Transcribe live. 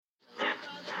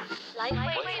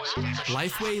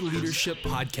Lifeway Leadership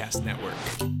Podcast Network.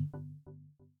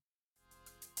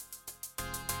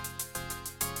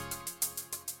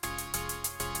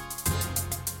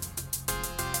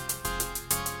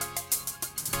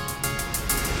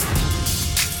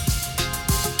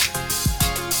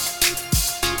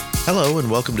 Hello, and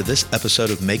welcome to this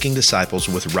episode of Making Disciples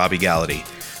with Robbie Gallaty,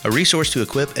 a resource to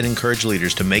equip and encourage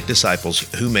leaders to make disciples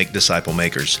who make disciple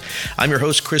makers. I'm your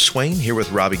host, Chris Swain, here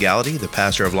with Robbie Gallaty, the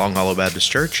pastor of Long Hollow Baptist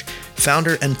Church,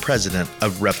 founder and president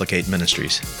of Replicate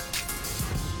Ministries.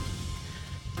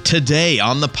 Today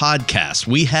on the podcast,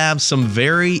 we have some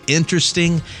very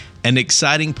interesting and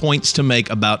exciting points to make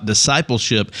about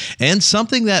discipleship and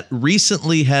something that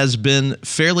recently has been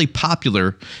fairly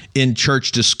popular in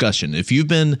church discussion. If you've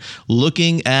been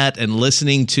looking at and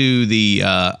listening to the,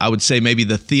 I would say maybe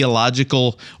the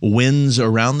theological winds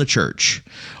around the church,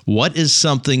 what is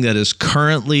something that has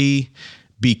currently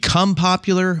become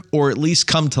popular or at least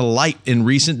come to light in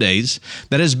recent days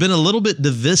that has been a little bit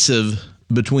divisive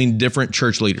between different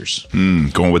church leaders?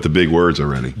 Going with the big words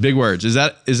already. Big words. Is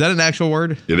that an actual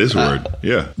word? It is a word,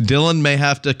 yeah. Dylan may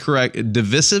have to correct.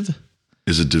 Divisive?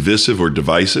 Is it divisive or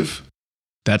divisive?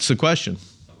 That's the question.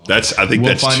 I think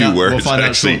that's two words. We'll find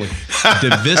out shortly.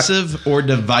 Divisive or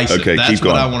divisive? Okay, that's keep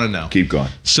going. what I want to know. Keep going.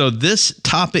 So this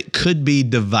topic could be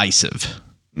divisive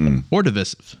or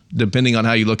divisive, depending on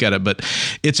how you look at it. But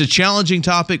it's a challenging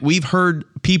topic. We've heard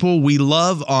people we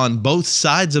love on both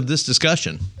sides of this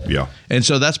discussion. Yeah. And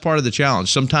so that's part of the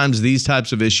challenge. Sometimes these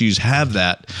types of issues have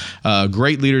that.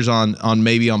 Great leaders on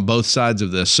maybe on both sides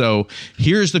of this. So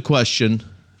here's the question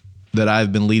that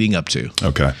I've been leading up to.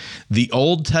 Okay. The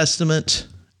Old Testament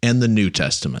and the New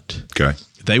Testament. Okay.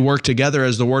 They work together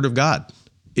as the Word of God.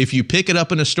 If you pick it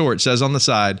up in a store, it says on the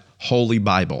side, Holy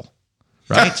Bible.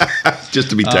 Right? Just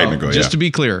to be technical, Just to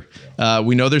be clear.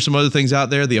 We know there's some other things out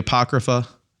there, the Apocrypha.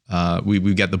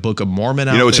 We've got the Book of Mormon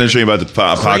out there. You know what's interesting about the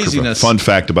Apocrypha? Craziness. Fun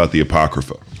fact about the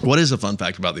Apocrypha. What is a fun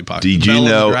fact about the Apocrypha? Did you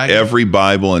know every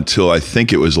Bible until I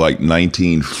think it was like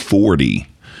 1940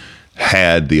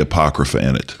 had the Apocrypha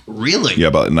in it? Really? Yeah,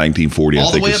 about 1940. All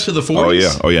I think the way up to the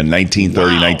 40s? Oh, yeah.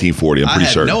 1930, Wow. 1940. I'm pretty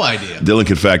certain. I had no idea. Dylan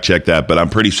can fact check that, but I'm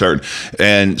pretty certain.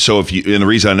 And so and the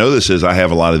reason I know this is I have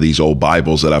a lot of these old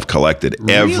Bibles that I've collected.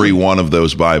 Really? Every one of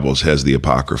those Bibles has the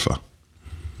Apocrypha.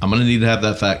 I'm going to need to have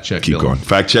that fact checked. Keep Dylan. going.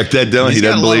 Fact check that, Dylan. He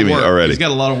doesn't believe me already. He's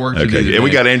got a lot of work to do. Okay. Today. And we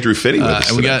got Andrew Finney with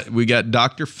us. And we got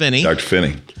Dr. Finney. Dr.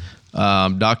 Finney.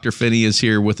 Dr. Finney is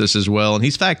here with us as well, and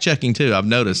he's fact-checking too, I've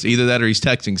noticed. Either that or he's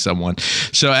texting someone.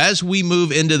 So as we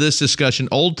move into this discussion,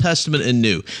 Old Testament and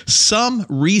New, some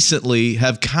recently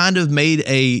have kind of made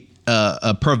a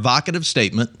provocative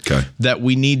statement that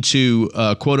we need to,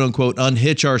 quote-unquote,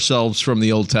 unhitch ourselves from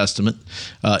the Old Testament.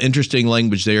 Interesting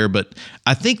language there, but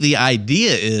I think the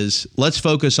idea is let's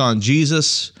focus on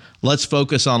Jesus. Let's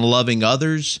focus on loving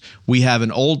others. We have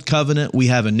an old covenant. We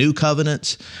have a new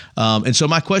covenant. And so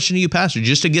my question to you, Pastor,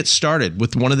 just to get started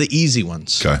with one of the easy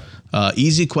ones. Okay.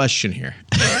 Easy question here.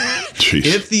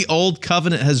 If the old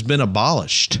covenant has been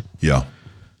abolished,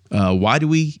 why do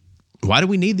we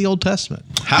need the Old Testament?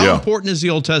 How important is the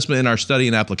Old Testament in our study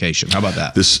and application? How about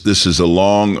that? This is a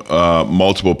long,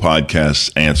 multiple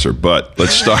podcast answer, but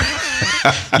let's start.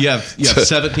 You have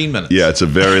 17 minutes. Yeah, it's a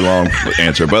very long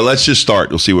answer, but let's just start.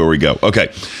 We'll see where we go.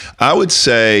 Okay. I would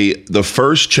say the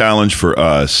first challenge for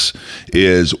us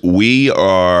is we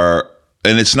are,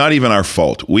 and it's not even our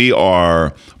fault, we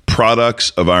are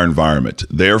products of our environment.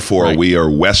 Therefore, we are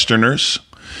Westerners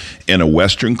in a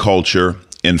Western culture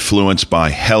influenced by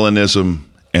Hellenism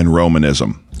and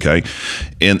Romanism. Okay,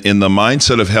 in the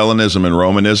mindset of Hellenism and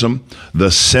Romanism, the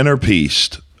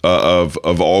centerpiece of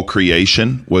all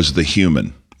creation was the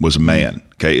human, was man.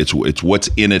 Okay, it's what's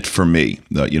in it for me.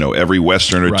 Every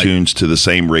Westerner tunes to the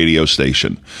same radio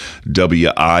station,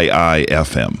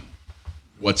 WIIFM.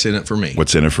 What's in it for me?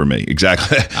 What's in it for me?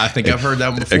 Exactly. I think I've heard that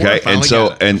one before. Okay, and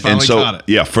so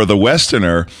for the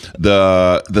Westerner,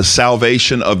 the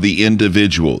salvation of the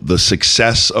individual, the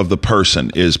success of the person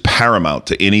is paramount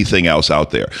to anything else out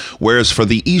there. Whereas for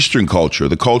the Eastern culture,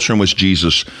 the culture in which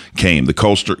Jesus came, the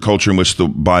culture in which the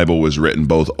Bible was written,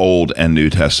 both Old and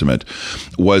New Testament,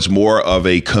 was more of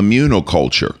a communal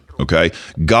culture. Okay,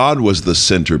 God was the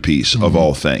centerpiece of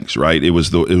all things, right? It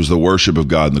was the worship of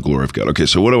God and the glory of God. Okay,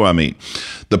 so what do I mean?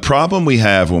 The problem we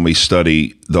have when we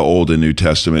study the Old and New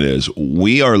Testament is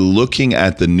we are looking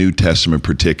at the New Testament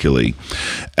particularly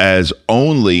as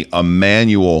only a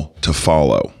manual to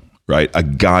follow, right? A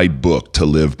guidebook to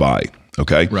live by.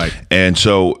 Okay. Right. And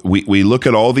so we look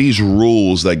at all these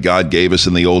rules that God gave us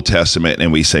in the Old Testament,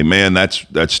 and we say, man,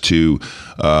 that's too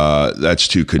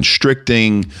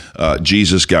constricting.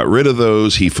 Jesus got rid of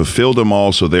those. He fulfilled them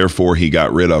all, so therefore he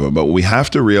got rid of them. But what we have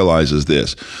to realize is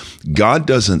this: God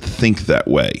doesn't think that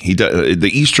way. The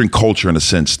Eastern culture, in a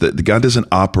sense, that God doesn't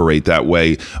operate that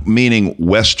way, meaning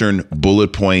Western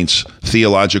bullet points,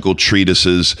 theological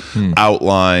treatises,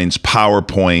 outlines,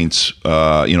 PowerPoints,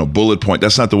 bullet point.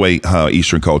 That's not the way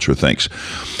Eastern culture thinks.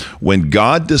 When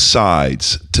God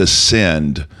decides to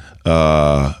send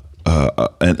an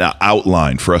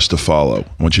outline for us to follow,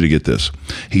 I want you to get this.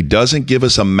 He doesn't give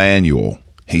us a manual.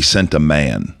 He sent a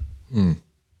man.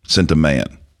 Sent a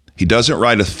man. He doesn't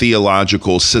write a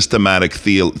theological, systematic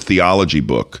theology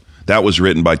book. That was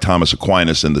written by Thomas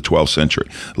Aquinas in the 12th century.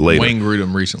 Later. Wayne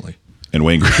Grudem recently. And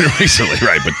Wayne Grudem recently,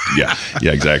 right? But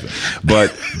yeah, exactly.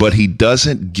 But he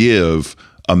doesn't give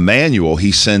a manual.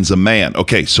 He sends a man.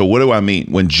 Okay, so what do I mean?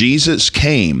 When Jesus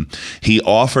came, he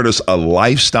offered us a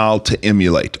lifestyle to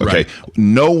emulate. Okay, Right.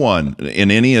 No one in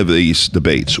any of these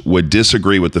debates would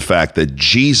disagree with the fact that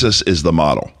Jesus is the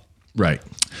model. Right.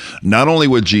 Not only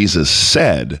what Jesus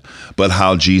said, but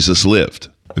how Jesus lived.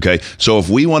 Okay, so if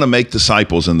we want to make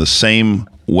disciples in the same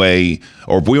way,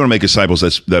 or if we want to make disciples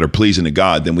that are pleasing to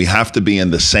God, then we have to be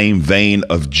in the same vein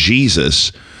of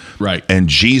Jesus. Right. And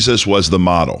Jesus was the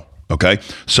model. Okay,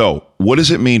 so what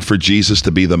does it mean for Jesus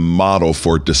to be the model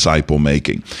for disciple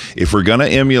making? If we're going to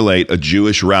emulate a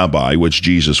Jewish rabbi, which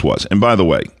Jesus was, and by the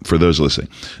way, for those listening,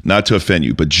 not to offend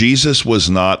you, but Jesus was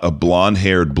not a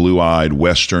blonde-haired, blue-eyed,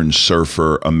 Western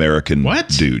surfer American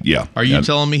dude. Yeah. Are you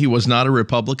telling me he was not a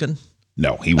Republican?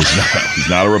 No, he was not. He's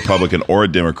not a Republican or a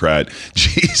Democrat.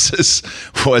 Jesus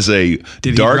was a Did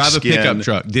he drive a pickup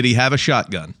truck? Did he have a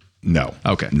shotgun? No.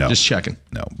 Okay, No. just checking.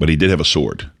 No, but he did have a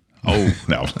sword. Oh,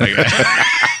 No.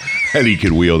 And he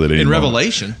could wield it in anymore.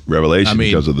 Revelation. Revelation, I mean,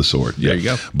 because of the sword. there you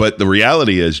go. But the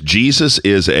reality is, Jesus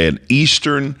is an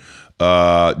Eastern,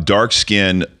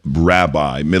 dark-skinned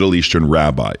rabbi, Middle Eastern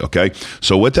rabbi, okay?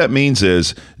 So what that means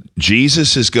is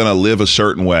Jesus is going to live a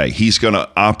certain way. He's going to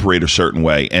operate a certain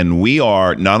way. And we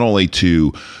are not only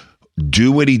to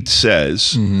do what he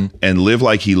says and live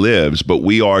like he lives, but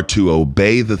we are to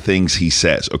obey the things he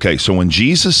says. Okay, so when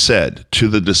Jesus said to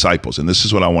the disciples, and this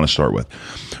is what I want to start with,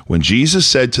 when Jesus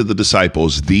said to the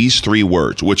disciples these three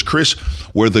words, which, Chris,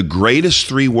 were the greatest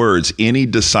three words any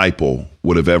disciple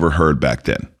would have ever heard back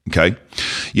then. Okay,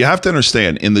 you have to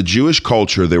understand, in the Jewish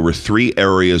culture, there were three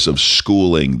areas of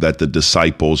schooling that the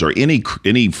disciples or any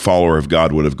follower of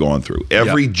God would have gone through.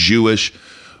 Every Jewish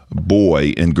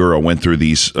boy and girl went through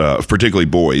these, particularly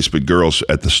boys, but girls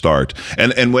at the start.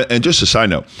 And just a side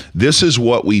note, this is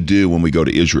what we do when we go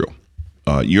to Israel.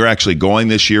 You're actually going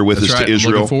this year with us right. to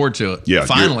Israel. I'm looking forward to it. Yeah,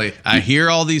 Finally, I hear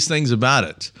all these things about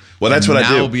it. Well, that's and what I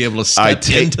do. Now we'll be able to step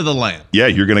into the land. Yeah,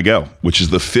 you're going to go, which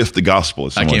is the fifth gospel,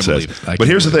 as someone can't says. believe it. But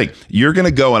here's the thing. You're going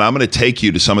to go, and I'm going to take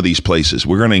you to some of these places.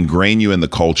 We're going to ingrain you in the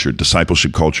culture,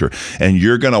 discipleship culture, and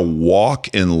you're going to walk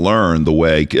and learn the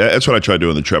way. That's what I try to do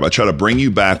on the trip. I try to bring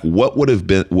you back what would have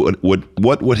been,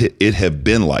 what would it have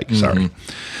been like,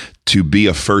 to be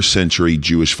a first century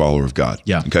Jewish follower of God.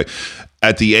 Yeah. Okay.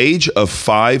 At the age of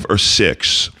 5 or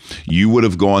 6, you would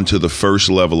have gone to the first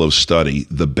level of study,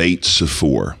 the Beit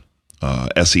Sefer,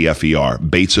 S-E-F-E-R,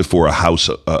 Beit Sefer, a house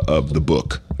of the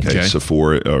book. Okay.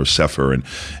 Sefer, or Sefer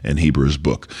in Hebrew's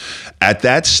book. At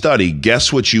that study,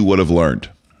 guess what you would have learned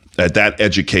at that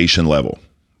education level?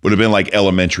 Would have been like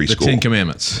elementary school. The 10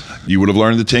 Commandments. You would have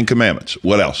learned the 10 Commandments.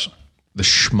 What else? The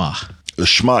Shema. The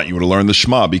Shema. You would have learned the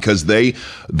Shema because they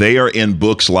are in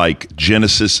books like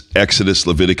Genesis, Exodus,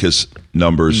 Leviticus,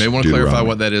 Numbers. You may want to clarify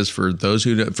what that is for those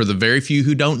for the very few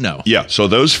who don't know. Yeah. So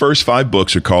those first 5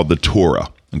 books are called the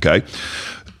Torah. Okay.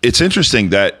 It's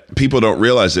interesting that people don't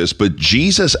realize this, but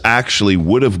Jesus actually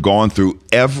would have gone through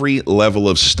every level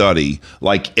of study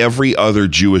like every other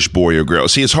Jewish boy or girl.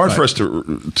 See, it's hard for us to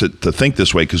think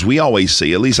this way because we always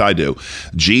see, at least I do,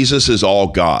 Jesus is all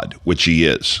God, which he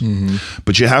is.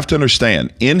 But you have to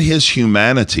understand, in his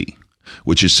humanity,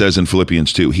 which it says in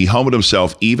Philippians 2, he humbled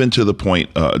himself even to the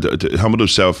point,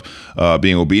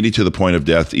 being obedient to the point of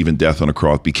death, even death on a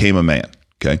cross, became a man.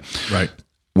 Okay. Right.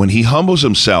 When he humbles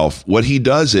himself, what he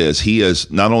does is he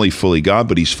is not only fully God,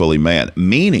 but he's fully man.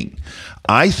 Meaning,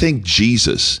 I think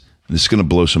Jesus, and this is going to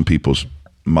blow some people's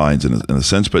minds in a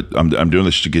sense, but I'm doing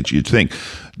this to get you to think.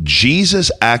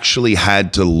 Jesus actually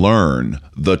had to learn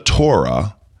the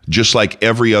Torah just like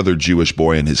every other Jewish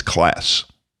boy in his class.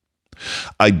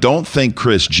 I don't think,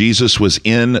 Chris, Jesus was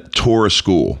in Torah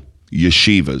school,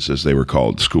 yeshivas as they were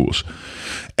called, schools,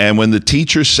 And when the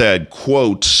teacher said,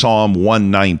 quote, Psalm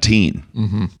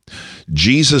 119,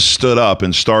 Jesus stood up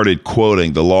and started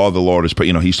quoting, the law of the Lord is,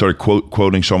 he started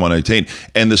quoting Psalm 119.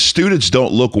 And the students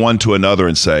don't look one to another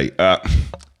and say,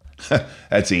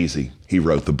 that's easy. He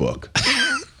wrote the book.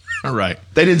 All right.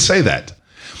 They didn't say that.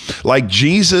 Like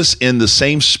Jesus, in the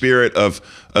same spirit of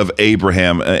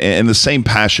Abraham and the same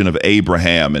passion of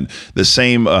Abraham and the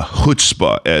same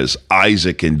chutzpah as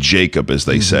Isaac and Jacob, as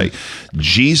they say,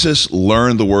 Jesus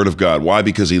learned the word of God. Why?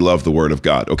 Because he loved the word of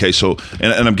God. Okay, so,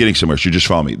 and I'm getting somewhere, so you just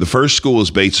follow me. The first school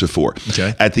is Beit Sephor.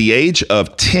 Okay. At the age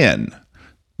of 10,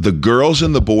 the girls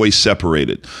and the boys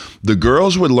separated. The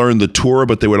girls would learn the Torah,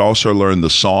 but they would also learn the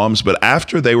Psalms. But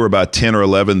after they were about 10 or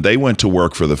 11, they went to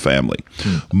work for the family.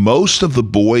 Most of the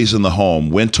boys in the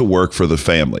home went to work for the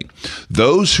family.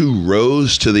 Those who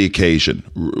rose to the occasion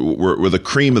were the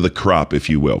cream of the crop, if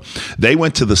you will. They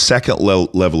went to the second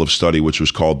level of study, which was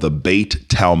called the Beit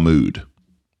Talmud.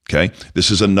 Okay,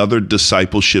 this is another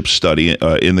discipleship study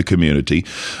in the community.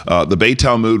 The Beit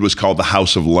Talmud was called the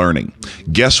House of Learning.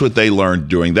 Guess what they learned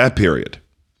during that period?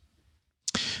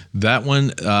 That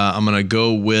one, I'm going to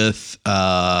go with,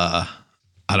 I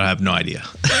have no idea.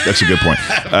 That's a good point.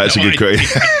 That's a good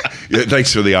question. Yeah,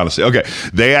 thanks for the honesty. Okay,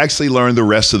 they actually learned the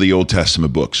rest of the Old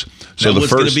Testament books. So that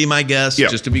was going to be my guess,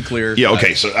 just to be clear. Yeah,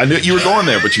 okay. So I knew you were going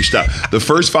there, but you stopped. The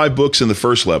first 5 books in the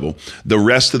first level, the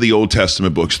rest of the Old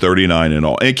Testament books, 39 in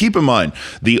all. And keep in mind,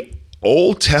 the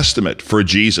Old Testament for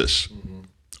Jesus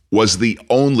was the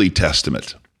only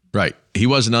testament. Right. He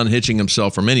wasn't unhitching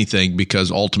himself from anything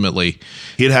because ultimately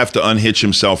he'd have to unhitch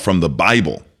himself from the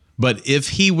Bible. But if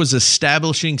he was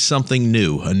establishing something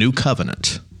new, a new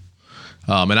covenant,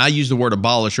 and I used the word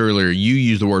abolish earlier. You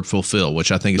used the word fulfill,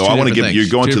 which I think is two different things. You're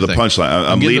going to the punchline.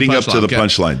 I'm leading up to the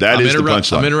punchline. That is the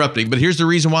punchline. I'm interrupting, but here's the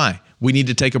reason why. We need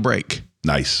to take a break.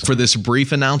 Nice. For this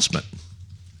brief announcement,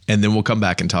 and then we'll come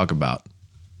back and talk about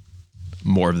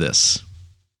more of this.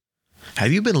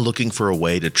 Have you been looking for a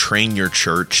way to train your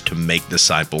church to make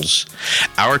disciples?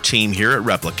 Our team here at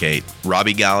Replicate,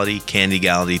 Robbie Gallaty, Candy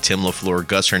Gallaty, Tim LaFleur,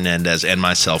 Gus Hernandez, and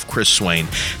myself, Chris Swain,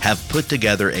 have put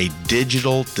together a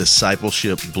digital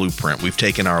discipleship blueprint. We've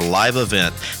taken our live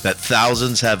event that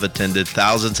thousands have attended,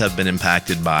 thousands have been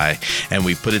impacted by, and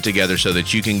we put it together so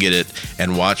that you can get it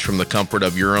and watch from the comfort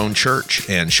of your own church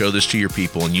and show this to your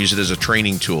people and use it as a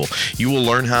training tool. You will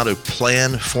learn how to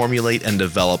plan, formulate, and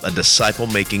develop a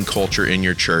disciple-making culture in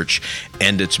your church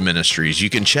and its ministries.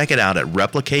 You can check it out at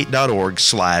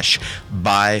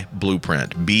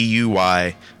replicate.org/buyblueprint,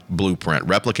 BUY Blueprint,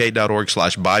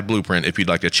 replicate.org/buyblueprint if you'd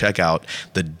like to check out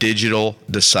the digital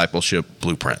discipleship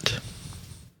blueprint.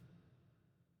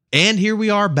 And here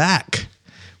we are back.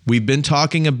 We've been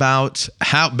talking about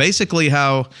how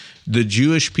the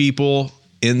Jewish people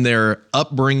in their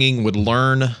upbringing would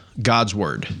learn God's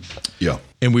word. Yeah.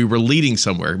 And we were leading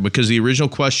somewhere because the original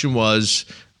question was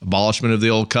abolishment of the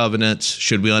old covenants.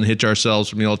 Should we unhitch ourselves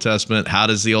from the Old Testament? How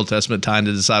does the Old Testament tie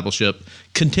into discipleship?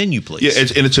 Continue, please. Yeah,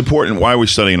 it's important. Why are we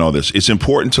studying all this? It's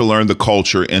important to learn the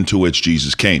culture into which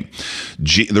Jesus came.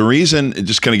 The reason,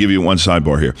 just kind of give you one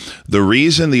sidebar here. The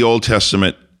reason the Old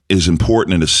Testament is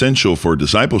important and essential for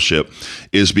discipleship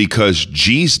is because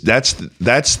that's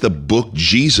the book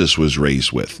Jesus was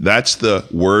raised with. That's the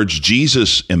words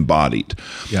Jesus embodied.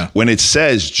 Yeah. When it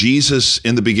says Jesus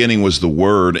in the beginning was the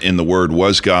Word, and the Word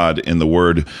was God, and the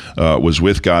Word was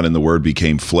with God, and the Word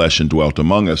became flesh and dwelt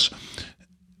among us.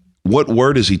 What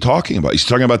word is he talking about? He's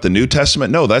talking about the New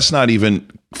Testament? No, that's not even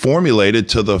formulated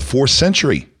to the 4th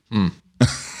century.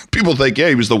 People think, yeah,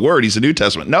 he was the Word. He's the New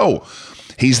Testament. No,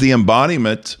 he's the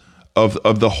embodiment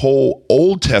of the whole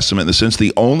Old Testament, in the sense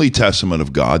the only testament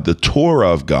of God, the Torah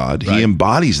of God. Right. He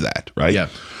embodies that, right? Yeah.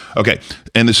 Okay.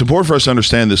 And it's important for us to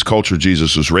understand this culture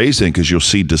Jesus was raised in, because you'll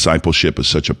see discipleship as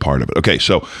such a part of it. Okay,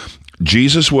 so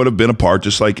Jesus would have been a part,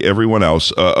 just like everyone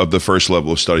else, of the first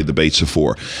level of study, the Beit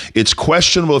Sephor. It's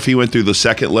questionable if he went through the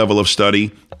second level of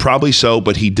study. Probably so,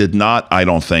 but he did not, I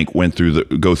don't think,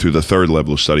 go through the third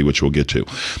level of study, which we'll get to.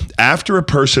 After a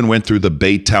person went through the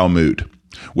Beit Talmud,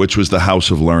 which was the house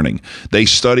of learning, they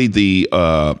studied the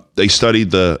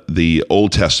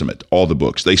Old Testament, all the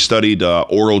books. They studied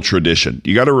oral tradition.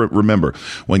 You got to remember,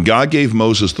 when God gave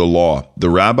Moses the law, the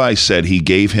rabbi said he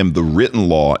gave him the written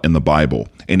law in the Bible,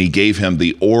 and he gave him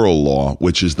the oral law,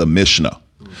 which is the Mishnah.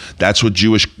 That's what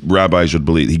Jewish rabbis would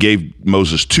believe. He gave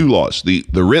Moses 2 laws, the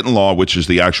written law, which is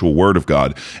the actual word of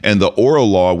God, and the oral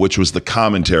law, which was the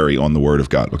commentary on the word of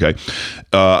God. Okay,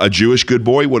 a good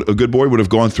boy would have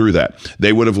gone through that.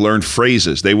 They would have learned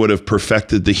phrases. They would have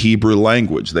perfected the Hebrew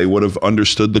language. They would have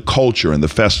understood the culture and the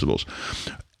festivals.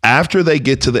 After they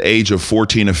get to the age of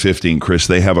 14 or 15, Chris,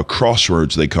 they have a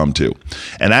crossroads they come to.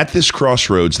 And at this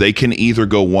crossroads, they can either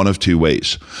go one of two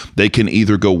ways. They can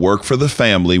either go work for the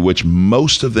family, which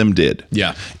most of them did.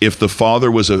 Yeah. If the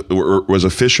father was a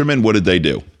fisherman, what did they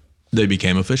do? They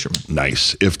became a fisherman.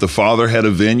 Nice. If the father had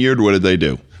a vineyard, what did they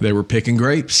do? They were picking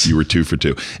grapes. You were 2 for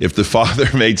 2. If the father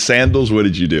made sandals, what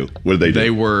did you do? What did they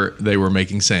do? They were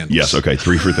making sandals. Yes. Okay.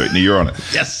 3 for 3. Now you're on it.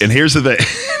 Yes. And here's the thing.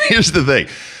 Here's the thing.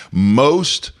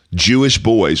 Most Jewish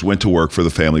boys went to work for the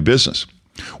family business,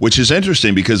 which is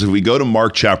interesting because if we go to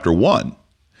Mark chapter 1,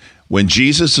 when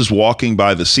Jesus is walking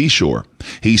by the seashore,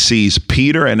 he sees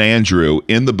Peter and Andrew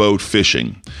in the boat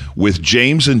fishing, with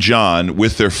James and John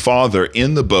with their father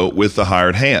in the boat with the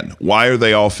hired hand. Why are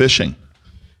they all fishing?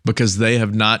 Because they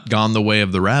have not gone the way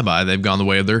of the rabbi. They've gone the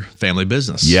way of their family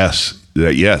business. Yes.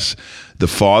 Yes. The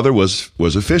father was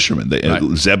a fisherman. Right.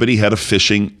 Zebedee had a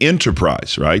fishing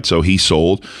enterprise, right? So he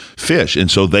sold fish. And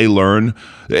so they learned.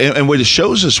 And what it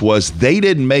shows us was they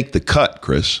didn't make the cut,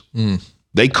 Chris.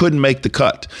 They couldn't make the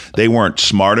cut. They weren't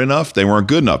smart enough. They weren't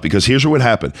good enough. Because here's what would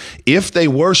happen. If they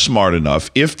were smart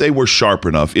enough, if they were sharp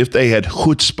enough, if they had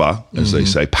chutzpah, as they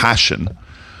say, passion,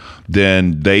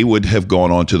 then they would have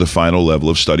gone on to the final level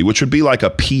of study, which would be like a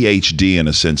PhD in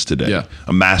a sense today,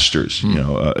 a master's,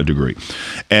 a degree.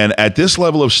 And at this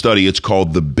level of study, it's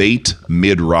called the Beit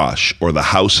Midrash, or the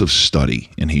house of study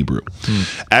in Hebrew.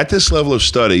 At this level of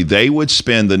study, they would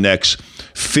spend the next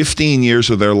 15 years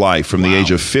of their life from the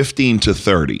age of 15 to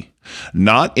 30,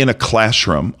 not in a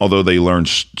classroom, although they learned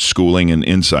schooling and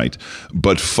insight,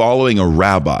 but following a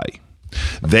rabbi.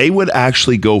 They would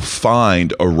actually go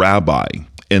find a rabbi,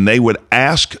 and they would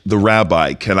ask the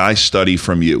rabbi, can I study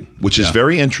from you? Which is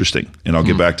very interesting, and I'll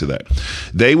get back to that.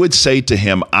 They would say to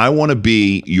him, I want to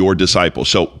be your disciple.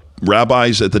 So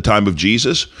rabbis at the time of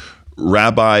Jesus,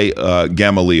 Rabbi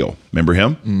Gamaliel, remember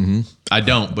him? I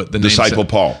don't, but the Disciple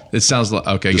Paul. It sounds like,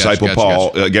 okay, Disciple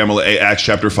Paul, Gamaliel, Acts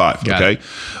chapter 5, okay?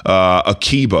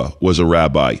 Akiba was a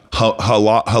rabbi.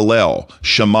 Hillel,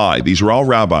 Shammai, these were all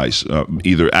rabbis,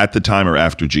 either at the time or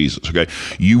after Jesus, okay?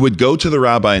 You would go to the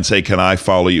rabbi and say, can I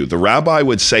follow you? The rabbi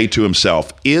would say to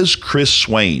himself, is Chris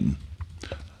Swain,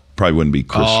 probably wouldn't be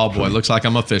Chris. Oh, boy, looks like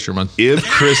I'm a fisherman. If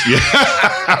Chris,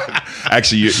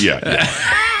 actually,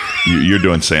 you're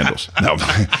doing sandals. No.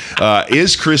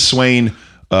 Is Chris Swain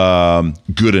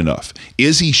good enough?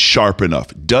 Is he sharp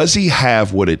enough? Does he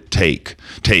have what it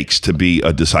takes to be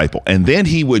a disciple? And then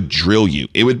he would drill you.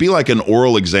 It would be like an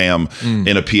oral exam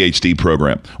in a PhD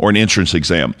program or an entrance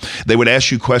exam. They would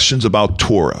ask you questions about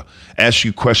Torah, ask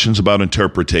you questions about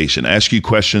interpretation, ask you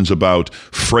questions about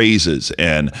phrases,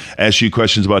 and ask you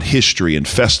questions about history and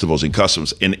festivals and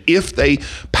customs. And if they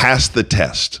passed the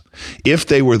test, if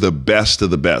they were the best of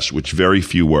the best, which very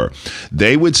few were,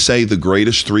 they would say the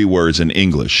greatest 3 words in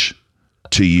English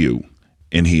to you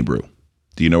in Hebrew.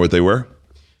 Do you know what they were?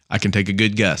 I can take a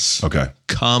good guess. Okay.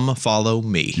 Come follow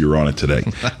me. You're on it today.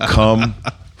 Come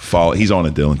follow. He's on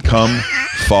it, Dylan. Come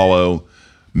follow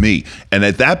me. And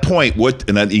at that point,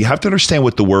 you have to understand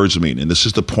what the words mean. And this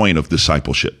is the point of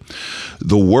discipleship.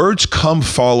 The words come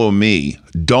follow me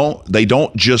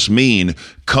don't just mean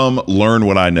come learn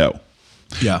what I know.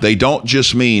 Yeah. They don't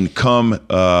just mean come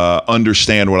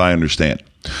understand what I understand.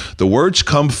 The words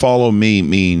come follow me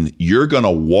mean you're going to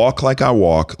walk like I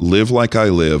walk, live like I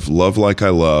live, love like I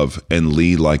love, and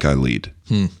lead like I lead.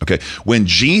 Okay. When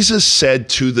Jesus said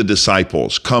to the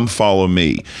disciples, come follow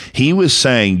me, he was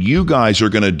saying, you guys are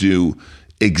going to do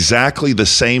exactly the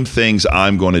same things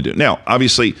I'm going to do. Now,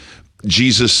 obviously,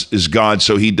 Jesus is God,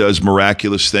 so he does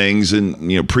miraculous things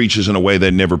and preaches in a way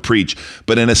they never preach.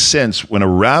 But in a sense, when a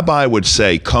rabbi would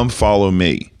say, come follow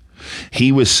me,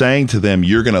 he was saying to them,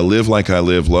 you're going to live like I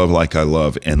live, love like I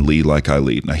love, and lead like I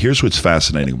lead. Now, here's what's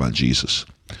fascinating about Jesus.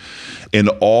 In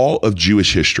all of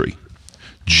Jewish history,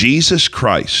 Jesus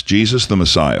Christ, Jesus the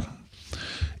Messiah,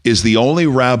 is the only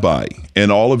rabbi in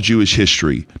all of Jewish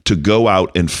history to go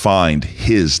out and find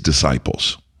his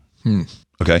disciples.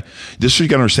 Okay? This is what you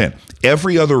got to understand.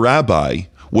 Every other rabbi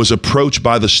was approached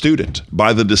by the student,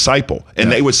 by the disciple,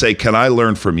 and they would say, can I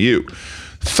learn from you?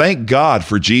 Thank God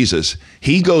for Jesus.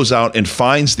 He goes out and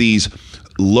finds these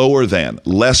lower than,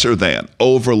 lesser than,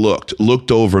 overlooked, looked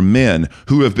over men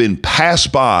who have been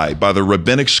passed by the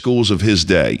rabbinic schools of his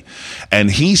day.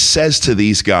 And he says to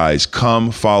these guys,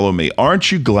 come follow me.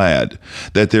 Aren't you glad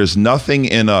that there's nothing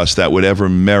in us that would ever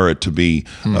merit to be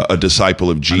a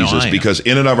disciple of Jesus? Because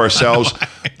in and of ourselves,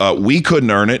 we couldn't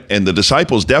earn it, and the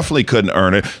disciples definitely couldn't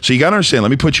earn it. So you got to understand,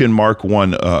 let me put you in Mark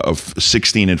 1 of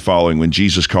 16 and following, when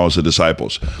Jesus calls the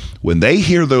disciples. When they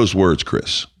hear those words,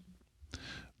 Chris,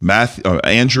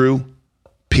 Andrew,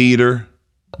 Peter,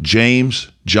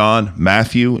 James, John,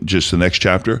 Matthew, just the next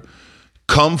chapter,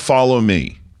 come follow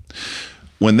me.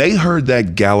 When they heard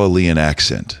that Galilean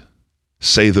accent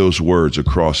say those words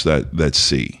across that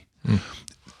sea,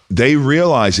 they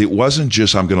realized it wasn't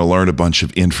just, I'm going to learn a bunch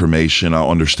of information,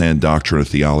 I'll understand doctrine or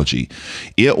theology.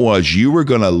 It was, you were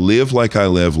going to live like I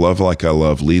live, love like I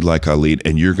love, lead like I lead,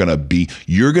 and you're going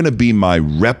to be my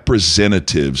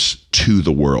representatives to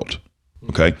the world.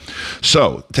 Okay?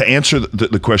 So, to answer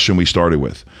the question we started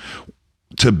with,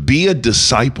 to be a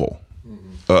disciple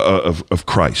of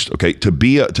Christ, okay, to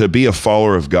be a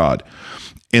follower of God,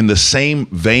 in the same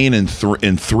vein and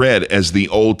thread as the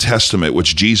Old Testament,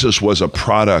 which Jesus was a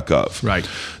product of. Right.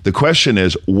 The question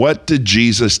is, what did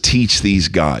Jesus teach these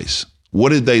guys? What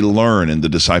did they learn in the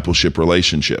discipleship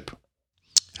relationship?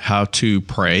 How to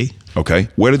pray. Okay.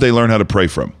 Where did they learn how to pray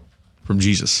from? From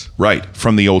Jesus. Right.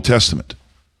 From the Old Testament.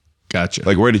 Gotcha.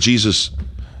 Like, where did Jesus,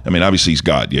 I mean, obviously he's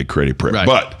God. He created prayer. Right.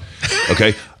 But,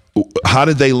 okay, how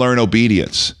did they learn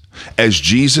obedience? As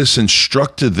Jesus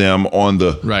instructed them on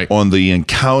the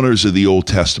encounters of the Old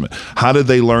Testament. How did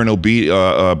they learn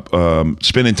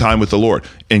spending time with the Lord?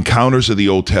 Encounters of the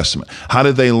Old Testament. How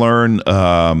did they learn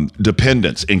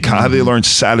dependence? How did they learn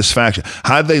satisfaction?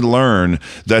 How did they learn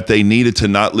that they needed to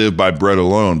not live by bread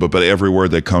alone, but by every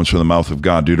word that comes from the mouth of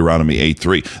God, Deuteronomy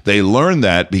 8:3. They learned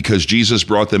that because Jesus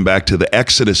brought them back to the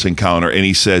Exodus encounter, and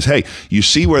he says, hey, you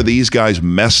see where these guys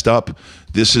messed up?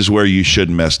 This is where you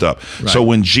shouldn't messed up. Right. So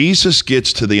when Jesus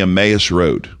gets to the Emmaus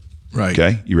Road, right.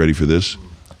 Okay, you ready for this?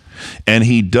 And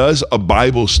he does a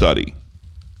Bible study.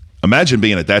 Imagine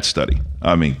being at that study.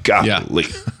 I mean, golly.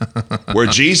 Where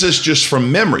Jesus just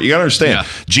from memory, you got to understand,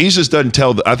 Jesus doesn't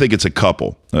tell, I think it's a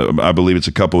couple. I believe it's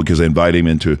a couple because they invite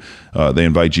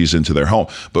Jesus into their home.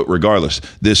 But regardless,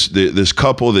 this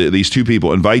couple, these two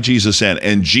people invite Jesus in,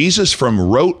 and Jesus from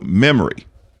rote memory,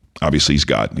 obviously he's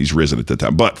God, he's risen at that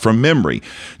time, but from memory,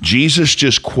 Jesus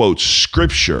just quotes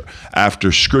scripture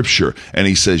after scripture, and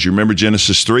he says, you remember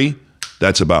Genesis 3?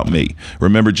 That's about me.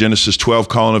 Remember Genesis 12,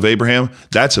 calling of Abraham?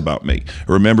 That's about me.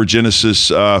 Remember Genesis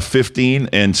 15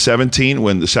 and 17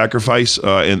 when the sacrifice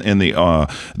and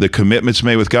the commitments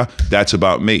made with God? That's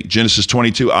about me. Genesis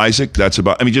 22, Isaac, that's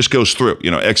about, just goes through.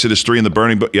 Exodus 3 and the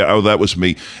burning book, that was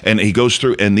me. And he goes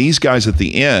through, and these guys at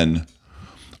the end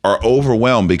are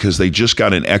overwhelmed because they just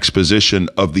got an exposition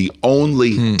of the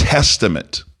only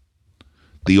testament,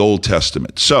 the Old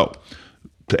Testament. So,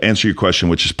 to answer your question,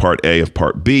 which is part A of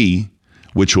part B,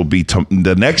 which will be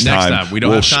the next time we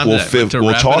don't have time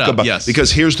we'll talk about. Yes.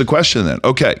 Because here's the question then.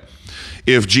 Okay,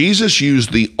 if Jesus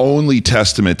used the only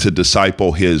testament to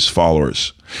disciple his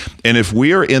followers, and if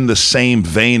we're in the same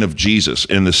vein of Jesus,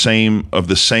 in the same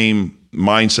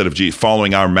mindset of Jesus,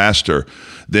 following our master,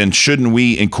 then shouldn't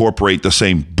we incorporate the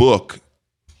same book?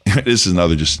 This is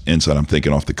another just insight I'm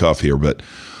thinking off the cuff here, but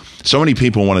so many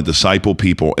people want to disciple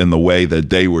people in the way that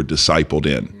they were discipled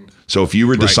in. So if you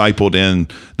were discipled in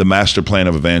the master plan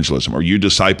of evangelism, or you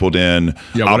discipled in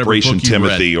Operation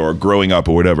Timothy or growing up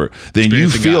or whatever, then you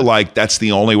feel like that's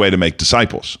the only way to make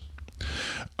disciples.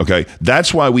 Okay.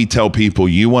 That's why we tell people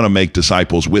you want to make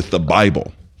disciples with the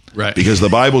Bible. Right. Because the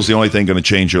Bible's the only thing going to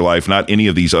change your life, not any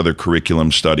of these other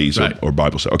curriculum studies or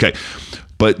Bible stuff. Okay.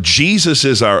 But Jesus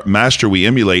is our master we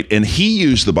emulate, and he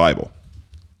used the Bible.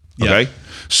 Okay.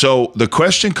 So the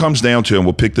question comes down to, and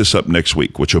we'll pick this up next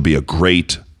week, which will be a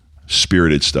great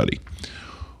spirited study.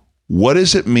 What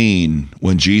does it mean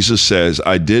when Jesus says,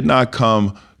 I did not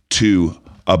come to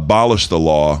abolish the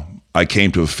law, I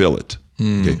came to fulfill it?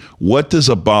 Okay. What does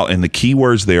abolish, and the key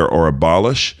words there are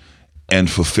abolish and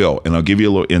fulfill. And I'll give you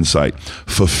a little insight.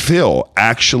 Fulfill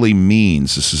actually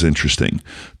means, this is interesting,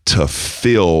 to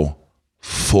fill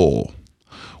full.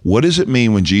 What does it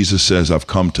mean when Jesus says, I've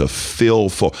come to fill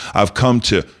full? I've come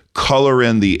to color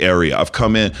in the area. I've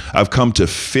come to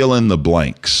fill in the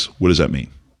blanks. What does that mean?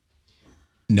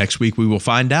 Next week, we will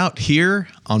find out here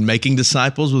on Making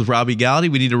Disciples with Robbie Gallaty.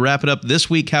 We need to wrap it up this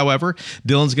week, however.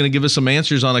 Dylan's going to give us some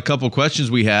answers on a couple questions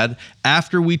we had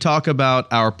after we talk about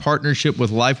our partnership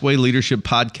with Lifeway Leadership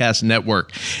Podcast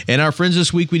Network. And our friends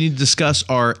this week, we need to discuss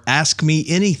our Ask Me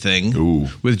Anything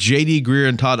with J.D. Greear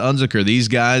and Todd Unzicker. These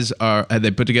guys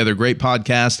they put together a great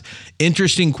podcast,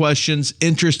 interesting questions,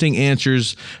 interesting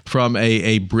answers from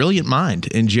a brilliant mind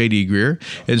in J.D. Greear.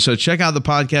 And so check out the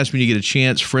podcast when you get a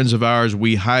chance. Friends of ours,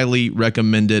 we highly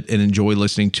recommend it and enjoy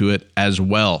listening to it as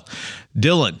well.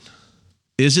 Dylan,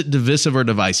 is it divisive or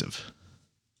divisive?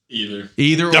 Either.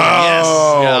 Either or. Oh, yes.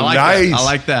 Yeah, nice. That. I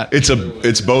like that.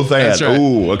 It's both and. That's right.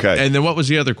 Ooh, okay. And then what was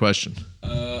the other question?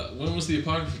 When was the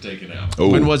apocrypha taken out? Ooh.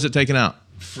 When was it taken out?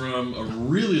 From a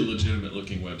really legitimate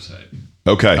looking website.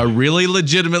 Okay. A really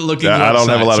legitimate looking website. I don't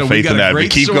have a lot of faith in that, but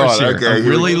keep going. Okay, a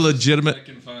really I legitimate.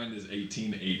 can find is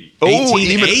 1880. Oh,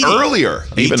 1880. even earlier.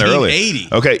 Even earlier.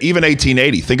 1880. Okay, even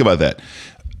 1880. Think about that.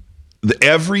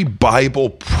 Every Bible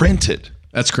printed.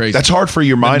 That's crazy. That's hard for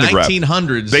your mind to grab.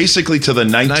 1900s. Basically, to the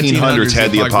 1900s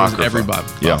had the Apocrypha. Every Bible.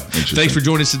 Yeah, Well, interesting. thanks for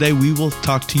joining us today. We will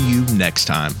talk to you next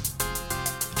time.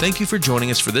 Thank you for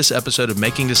joining us for this episode of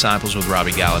Making Disciples with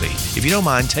Robbie Gallaty. If you don't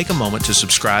mind, take a moment to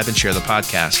subscribe and share the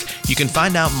podcast. You can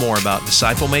find out more about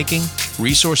disciple making,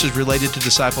 resources related to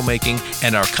disciple making,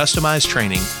 and our customized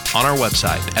training on our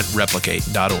website at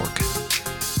replicate.org.